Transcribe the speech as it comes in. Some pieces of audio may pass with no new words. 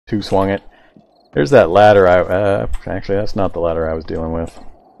Two swung it. There's that ladder actually, that's not the ladder I was dealing with.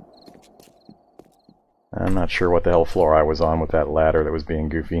 I'm not sure what the hell floor I was on with that ladder that was being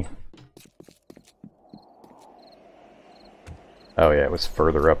goofy. Oh yeah, it was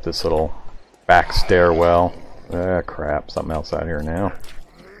further up this little back stairwell. Ah, crap. Something else out here now.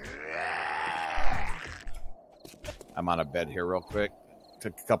 I'm on a bed here real quick.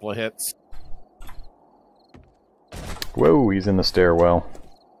 Took a couple of hits. Whoa, he's in the stairwell.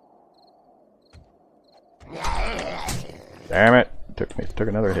 Damn it! Took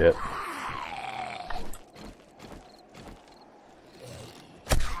another hit.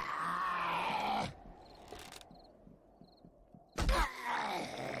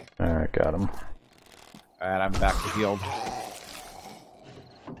 Alright, got him. Alright, I'm back to healed.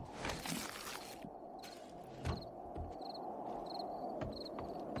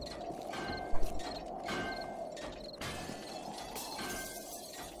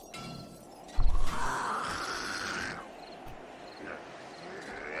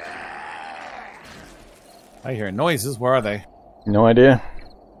 I hear noises. Where are they? No idea.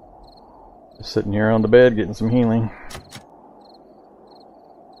 Just sitting here on the bed getting some healing.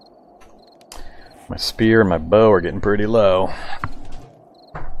 My spear and my bow are getting pretty low.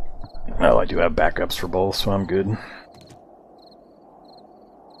 Oh, I do have backups for both, so I'm good.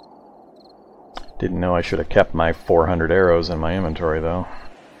 Didn't know I should have kept my 400 arrows in my inventory, though.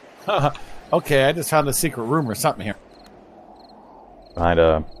 Okay, I just found a secret room or something here. Behind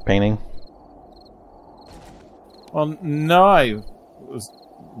a painting? Well, no,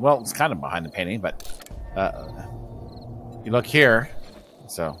 it's kind of behind the painting, but you look here,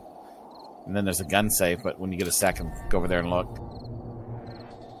 so... And then there's a gun safe, but when you get a second, go over there and look.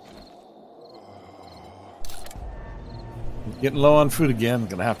 Getting low on food again.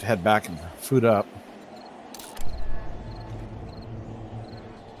 Gonna have to head back and food up.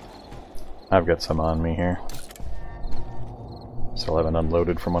 I've got some on me here. Still haven't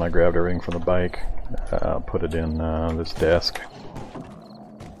unloaded from when I grabbed everything from the bike. I'll put it in this desk.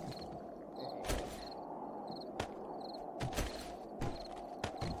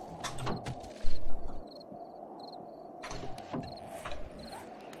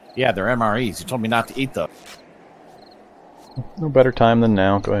 Yeah, they're MREs. You told me not to eat them. No better time than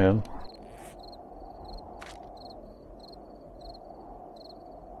now. Go ahead.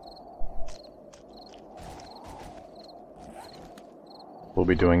 We'll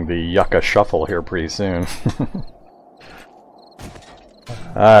be doing the Yucca Shuffle here pretty soon.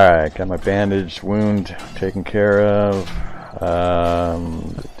 Alright, got my bandaged wound taken care of.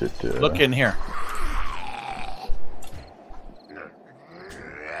 Look in here.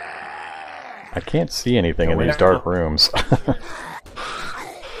 I can't see anything in these dark rooms.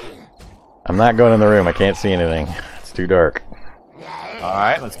 I'm not going in the room. I can't see anything. It's too dark.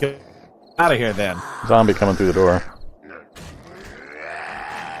 Alright, let's get out of here then. Zombie coming through the door.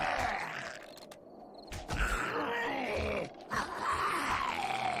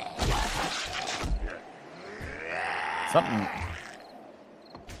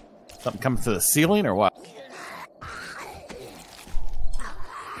 Something coming through the ceiling or what?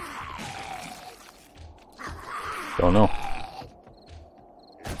 Don't know.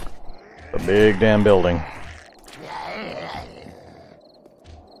 A big damn building.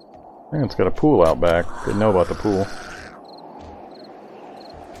 Man, it's got a pool out back. Didn't know about the pool.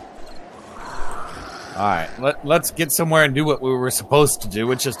 Alright, let's get somewhere and do what we were supposed to do,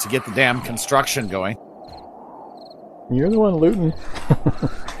 which is to get the damn construction going. You're the one looting.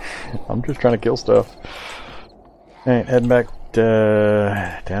 I'm just trying to kill stuff. Alright, heading back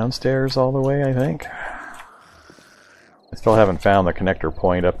downstairs all the way, I think. I still haven't found the connector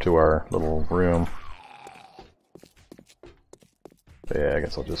point up to our little room. But yeah, I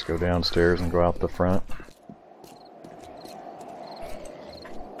guess I'll just go downstairs and go out the front.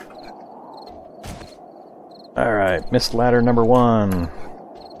 Alright, missed ladder number 1.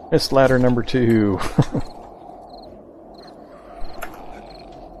 Missed ladder number 2.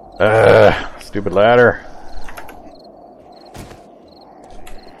 Stupid ladder.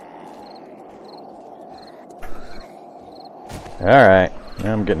 Alright,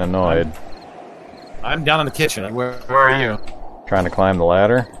 now I'm getting annoyed. I'm down in the kitchen. Where are you? Trying to climb the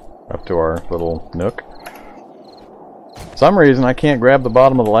ladder up to our little nook. For some reason I can't grab the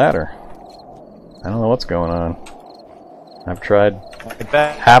bottom of the ladder. I don't know what's going on. I've tried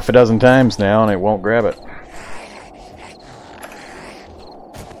half a dozen times now and it won't grab it.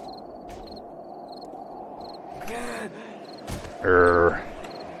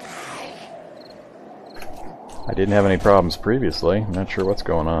 I didn't have any problems previously. I'm not sure what's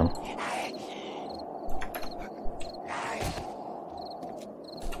going on.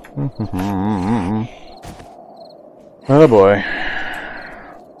 Oh boy.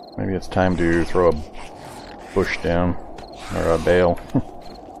 Maybe it's time to throw a bush down. Or a bale.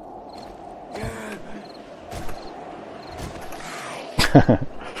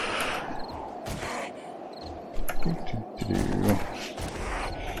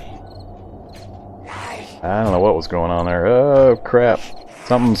 I don't know what was going on there. Oh crap.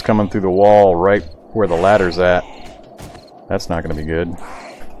 Something's coming through the wall right where the ladder's at. That's not going to be good.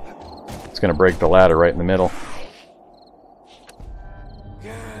 It's going to break the ladder right in the middle.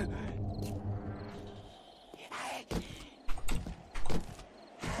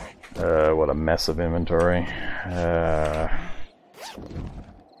 What a mess of inventory.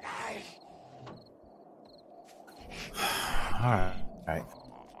 Alright.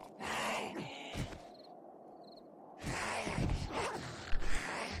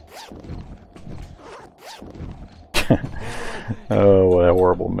 Oh, what a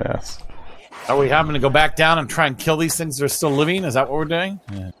horrible mess. Are we having to go back down and try and kill these things that are still living? Is that what we're doing?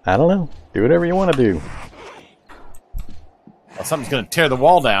 I don't know. Do whatever you want to do. Well, something's going to tear the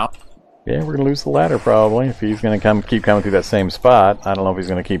wall down. Yeah, we're going to lose the ladder probably. If he's going to keep coming through that same spot. I don't know if he's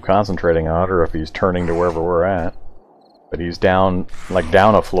going to keep concentrating on it or if he's turning to wherever we're at. But he's down, like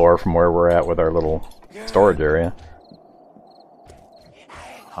down a floor from where we're at with our little storage area.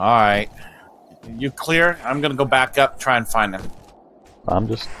 Alright. You clear? I'm going to go back up, try and find him. I'm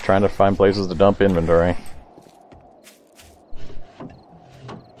just trying to find places to dump inventory.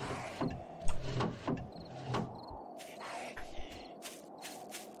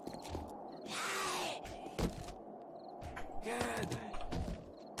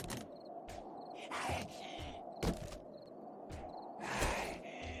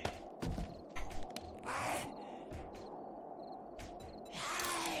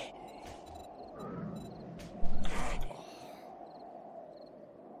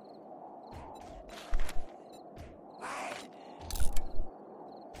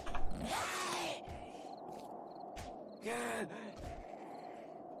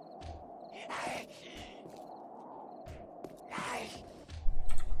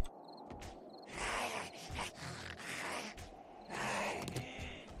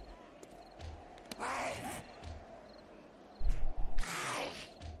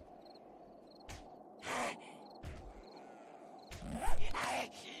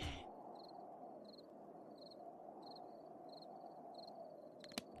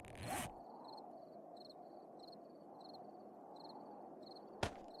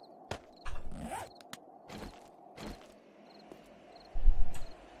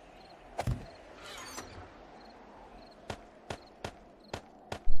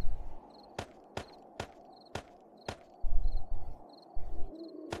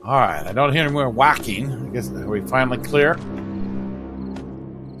 Alright, I don't hear any more whacking. I guess, are we finally clear?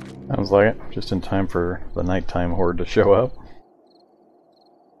 Sounds like it. Just in time for the nighttime horde to show up.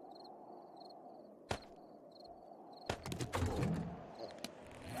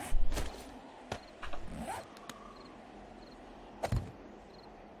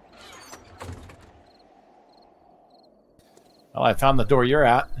 Well, I found the door you're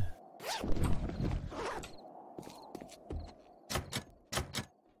at.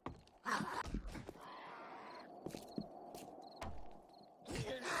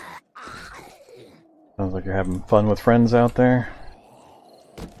 Sounds like you're having fun with friends out there.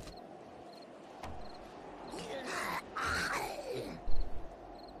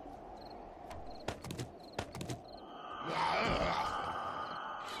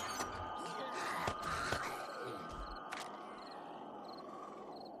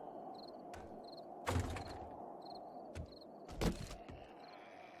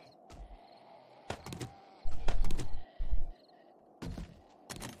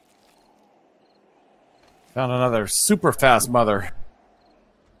 Found another super fast mother.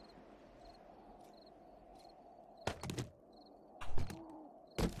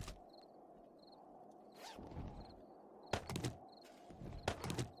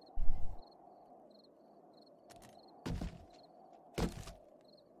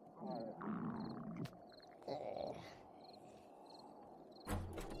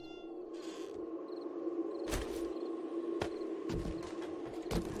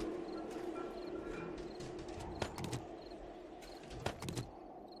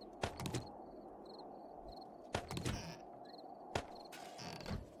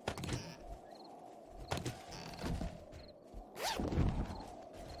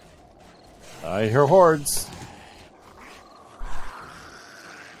 I hear hordes.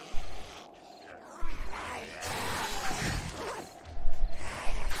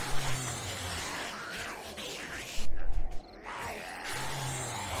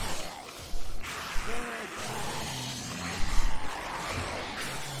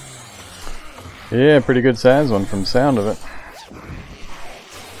 Yeah, pretty good size one from the sound of it.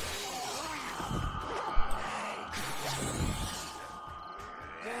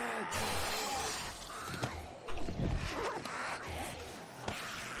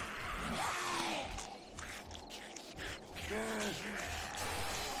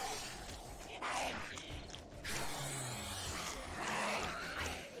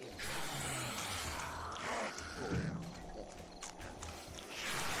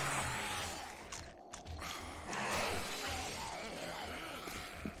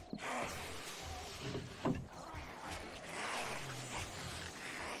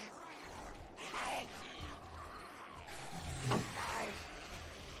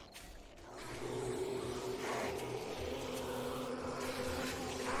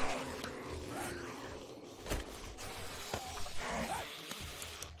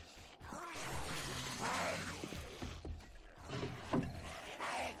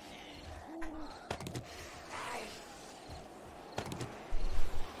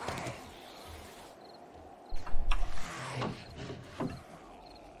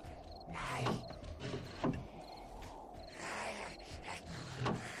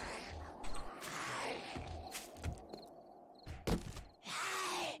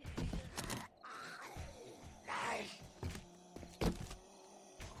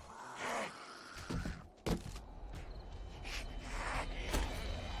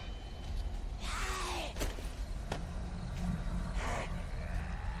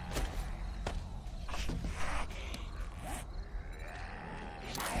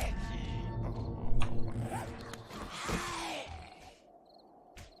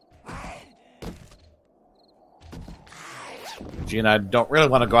 Gene, I don't really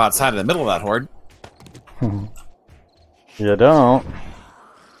want to go outside in the middle of that horde. You don't?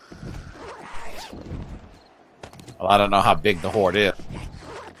 Well, I don't know how big the horde is.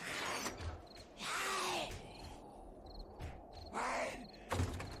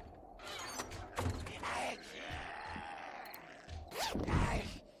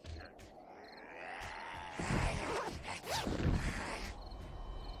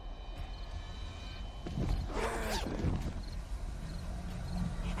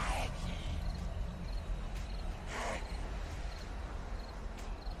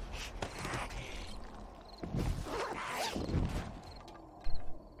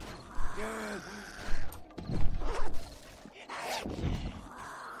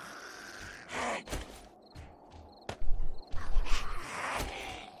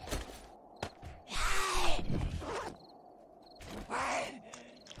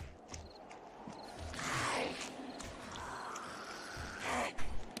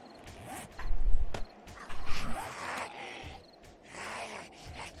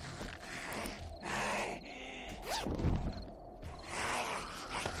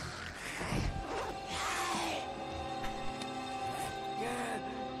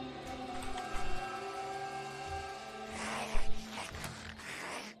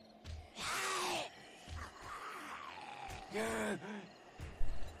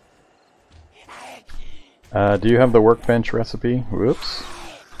 Do you have the workbench recipe? Whoops.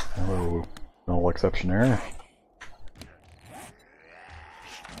 Oh, no exception error.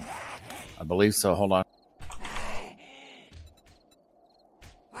 I believe so. Hold on.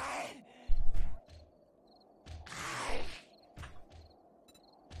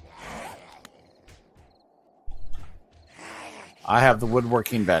 I have the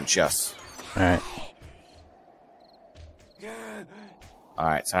woodworking bench, yes. Alright.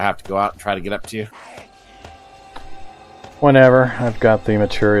 Alright, so I have to go out and try to get up to you. Whenever. I've got the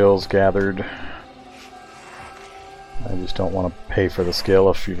materials gathered. I just don't want to pay for the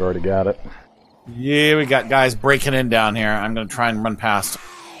skill if you've already got it. Yeah, we got guys breaking in down here. I'm going to try and run past.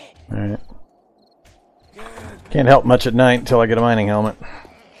 Alright. Can't help much at night until I get a mining helmet.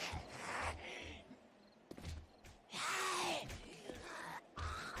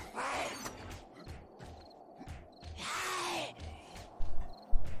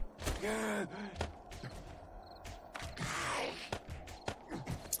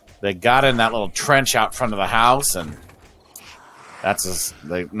 They got in that little trench out front of the house, and that's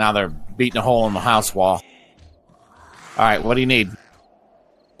now they're beating a hole in the house wall. All right, what do you need?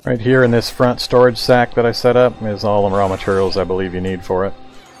 Right here in this front storage sack that I set up is all the raw materials I believe you need for it.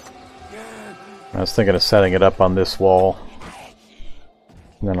 I was thinking of setting it up on this wall.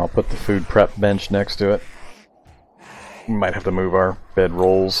 And then I'll put the food prep bench next to it. We might have to move our bed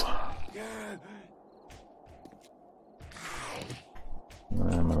rolls.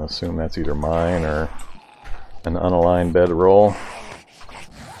 I'm going to assume that's either mine or an unaligned bed roll.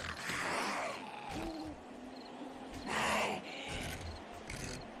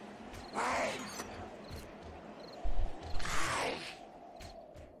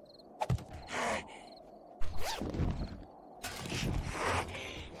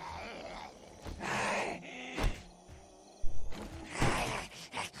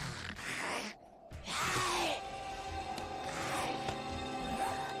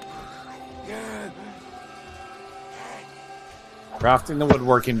 Crafting the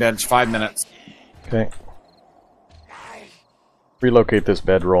woodworking bench, 5 minutes. Okay. Relocate this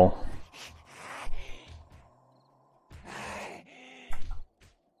bedroll.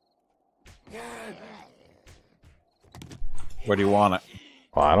 Where do you want it?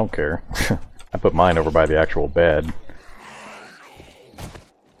 Well, I don't care. I put mine over by the actual bed.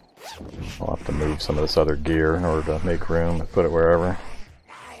 I'll have to move some of this other gear in order to make room to put it wherever.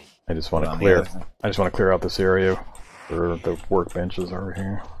 I just want to clear. I just want to clear out this area where the workbenches are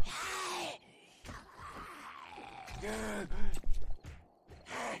here.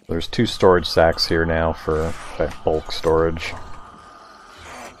 There's 2 storage sacks here now for bulk storage.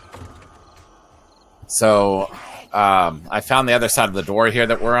 So, I found the other side of the door here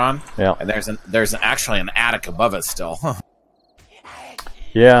that we're on. Yeah. And there's actually an attic above it still.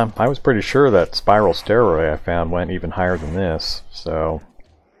 Yeah, I was pretty sure that spiral stairway I found went even higher than this, so...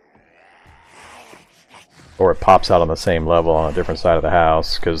 Or it pops out on the same level on a different side of the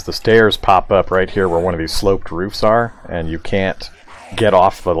house, because the stairs pop up right here where one of these sloped roofs are, and you can't get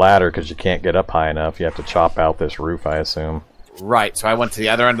off the ladder because you can't get up high enough. You have to chop out this roof, I assume. Right, so I went to the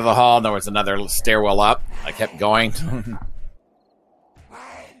other end of the hall, and there was another stairwell up. I kept going.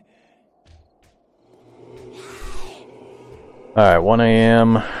 Alright, 1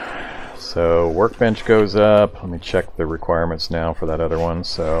 a.m. So, workbench goes up. Let me check the requirements now for that other one.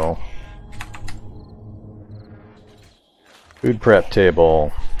 So, food prep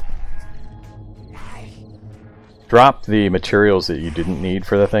table. Drop the materials that you didn't need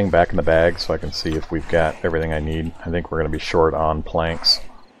for the thing back in the bag so I can see if we've got everything I need. I think we're going to be short on planks.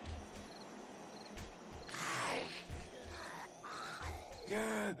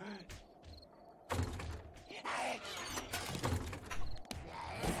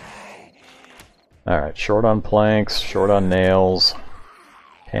 Alright, short on planks, short on nails.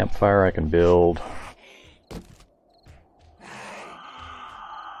 Campfire I can build.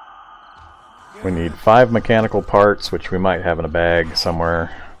 We need 5 mechanical parts, which we might have in a bag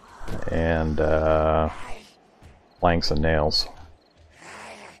somewhere, and planks and nails.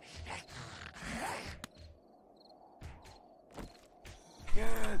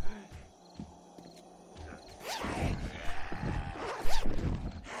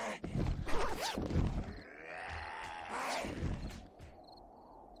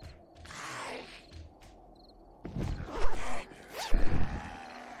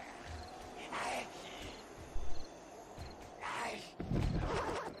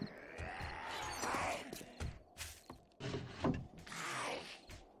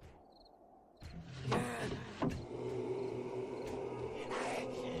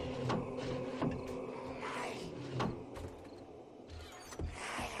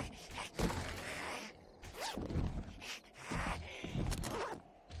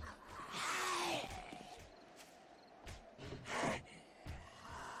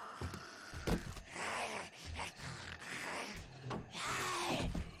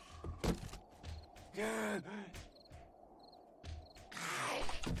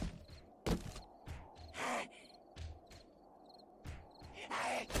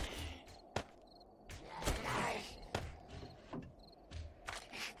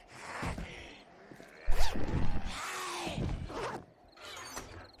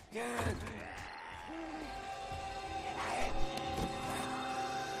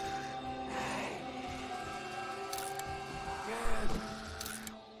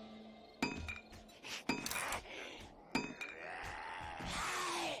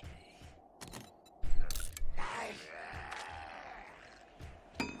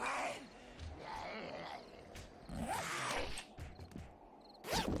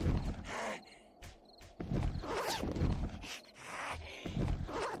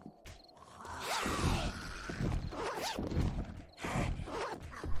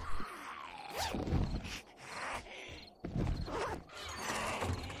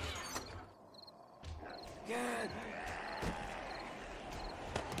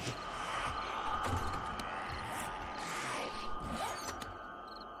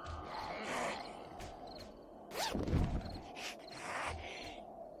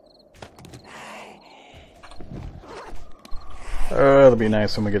 That'll be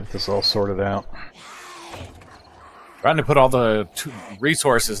nice when we get this all sorted out. Trying to put all the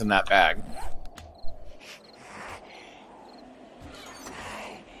resources in that bag.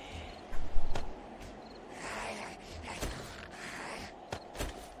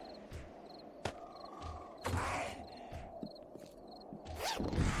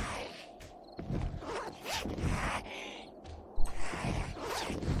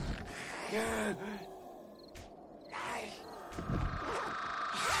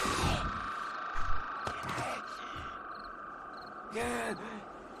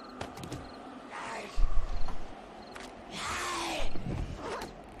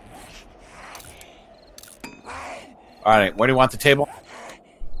 Alright, where do you want the table?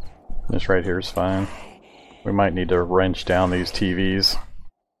 This right here is fine. We might need to wrench down these TVs.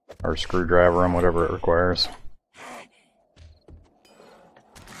 Or screwdriver them, whatever it requires.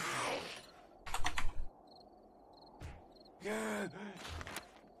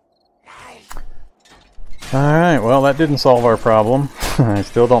 Alright, well that didn't solve our problem. I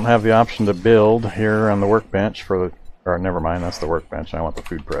still don't have the option to build here on the workbench for the... Or never mind, that's the workbench. I want the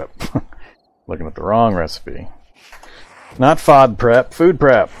food prep. Looking at the wrong recipe. Not FOD prep, food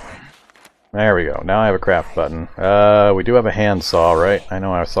prep. There we go. Now I have a craft button. We do have a handsaw, right? I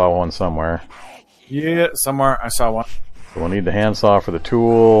know I saw one somewhere. Yeah, somewhere I saw one. So we'll need the handsaw for the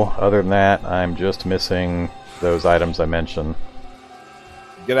tool. Other than that, I'm just missing those items I mentioned.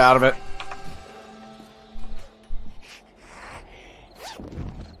 Get out of it.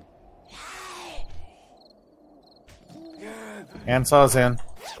 Handsaw's in.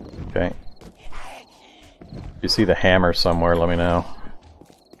 Okay. If you see the hammer somewhere, let me know.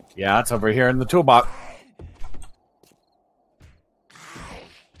 Yeah, it's over here in the toolbox.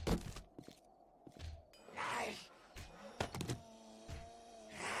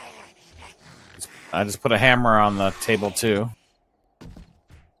 I just put a hammer on the table too.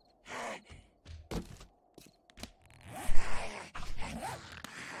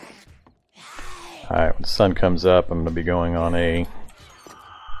 Alright, when the sun comes up, I'm going to be going on a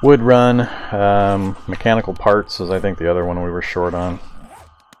wood run. Mechanical parts is, I think, the other one we were short on.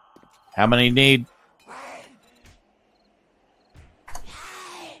 How many need?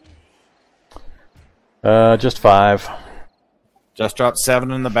 Just 5. Just dropped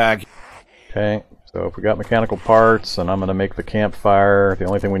 7 in the bag. Okay, so if we got mechanical parts, and I'm going to make the campfire, the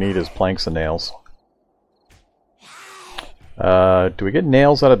only thing we need is planks and nails. Do we get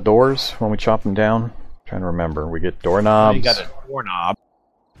nails out of doors when we chop them down? I'm trying to remember. We get doorknobs. You got a doorknob.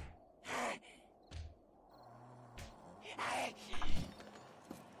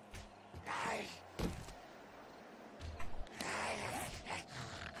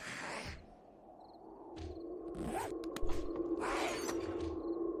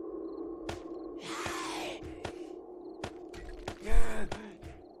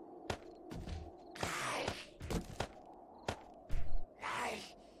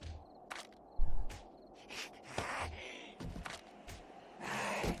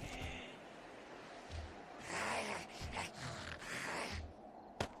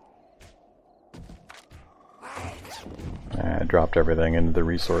 I dropped everything into the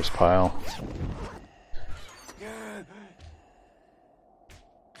resource pile.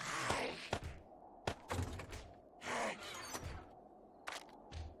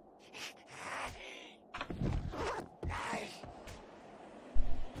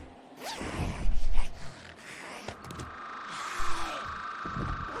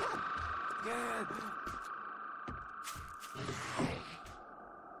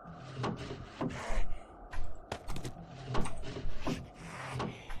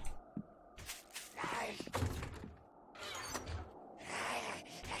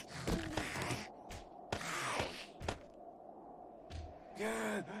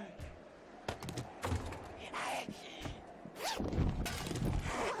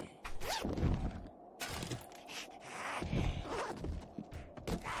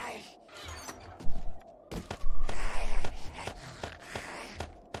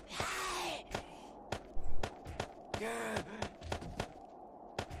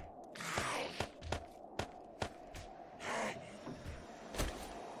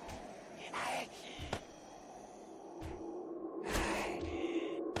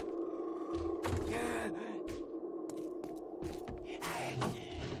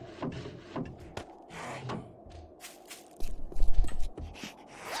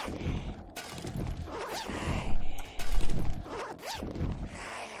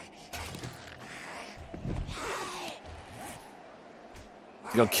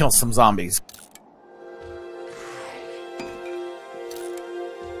 Go kill some zombies.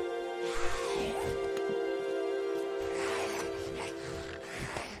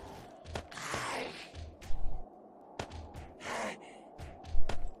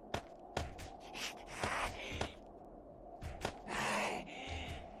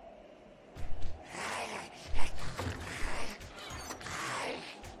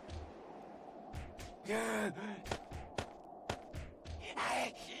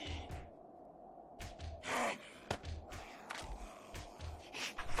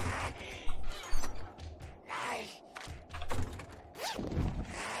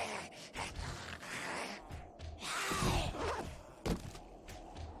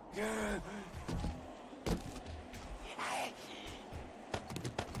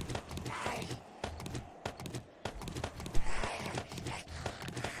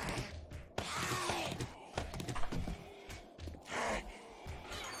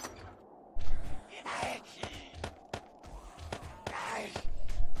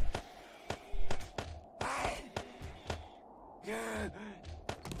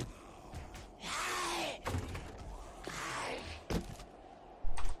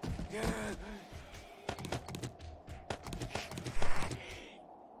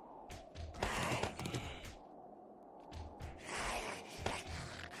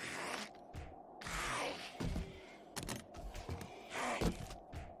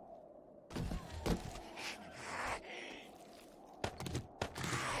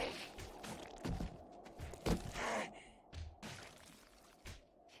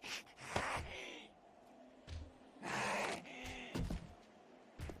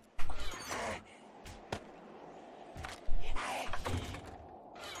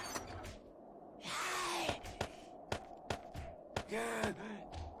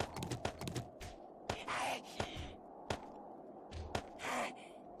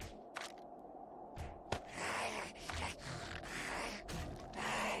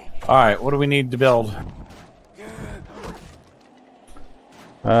 Alright, what do we need to build?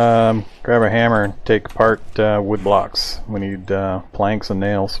 Grab a hammer and take apart wood blocks. We need planks and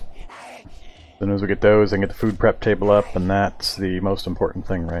nails. As soon as we get those, I can get the food prep table up, and that's the most important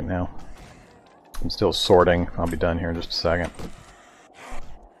thing right now. I'm still sorting. I'll be done here in just a second.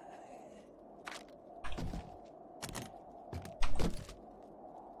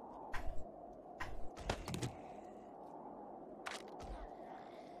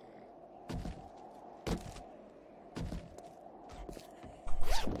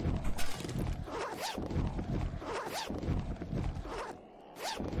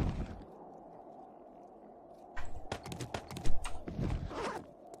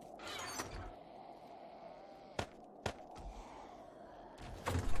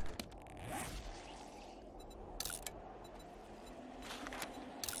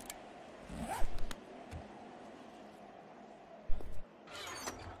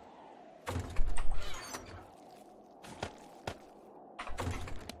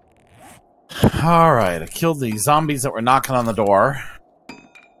 Alright, I killed the zombies that were knocking on the door.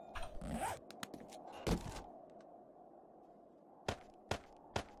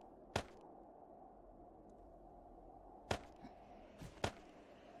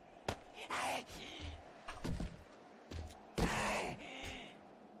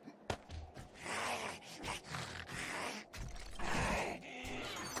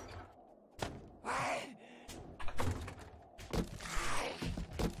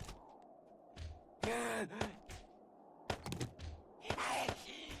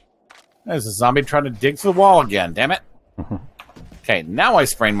 There's a zombie trying to dig through the wall again, damn it. Okay, now I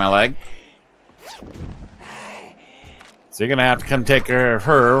sprained my leg. So you're gonna have to come take care of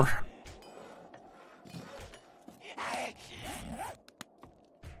her.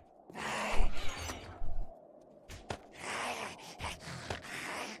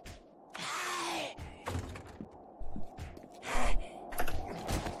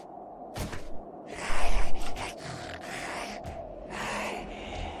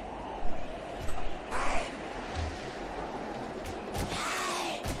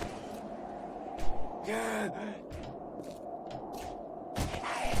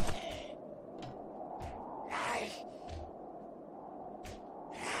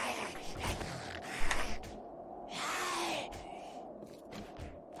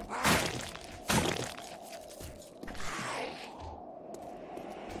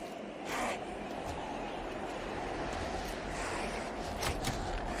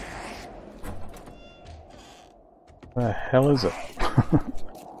 What the hell is it?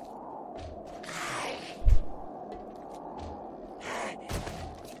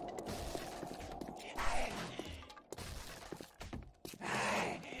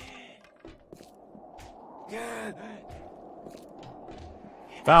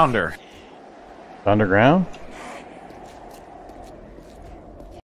 Found her. Underground?